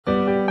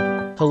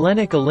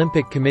Hellenic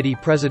Olympic Committee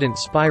President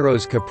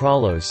Spyros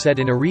Capralos said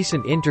in a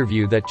recent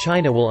interview that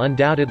China will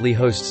undoubtedly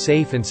host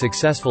safe and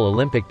successful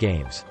Olympic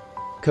Games.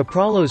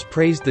 Capralos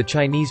praised the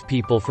Chinese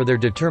people for their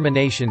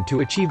determination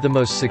to achieve the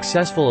most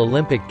successful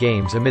Olympic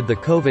Games amid the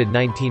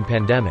COVID-19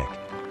 pandemic.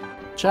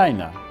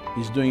 China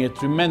is doing a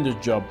tremendous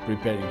job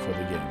preparing for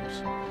the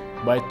Games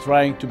by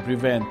trying to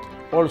prevent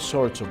all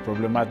sorts of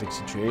problematic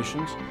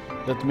situations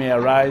that may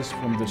arise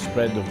from the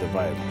spread of the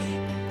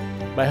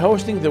virus. By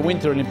hosting the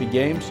Winter Olympic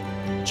Games,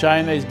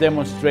 China is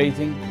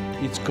demonstrating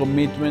its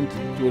commitment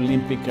to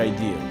Olympic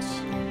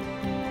ideals.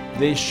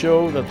 They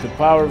show that the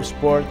power of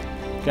sport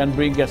can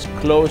bring us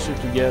closer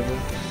together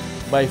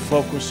by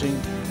focusing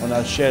on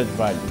our shared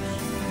values.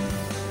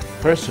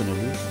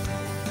 Personally,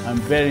 I'm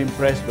very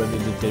impressed by the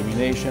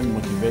determination and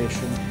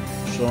motivation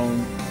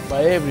shown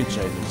by every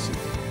Chinese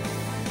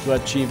citizen to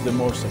achieve the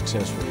most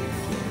successful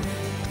Olympic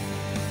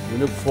Games. We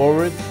look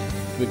forward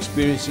to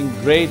experiencing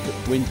great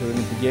Winter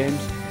Olympic Games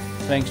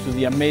thanks to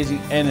the amazing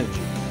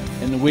energy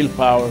and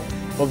willpower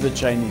of the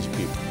Chinese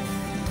people.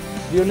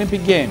 The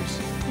Olympic Games,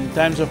 in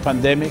times of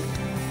pandemic,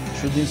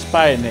 should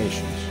inspire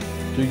nations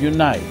to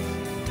unite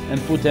and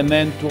put an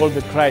end to all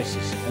the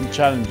crises and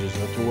challenges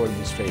that the world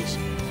is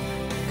facing.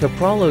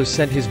 Capralos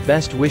sent his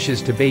best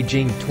wishes to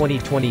Beijing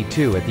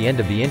 2022 at the end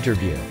of the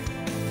interview.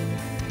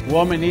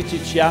 我们一起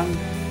向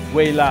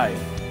未来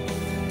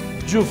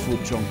祝福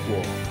中国，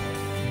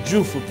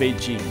祝福北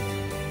京。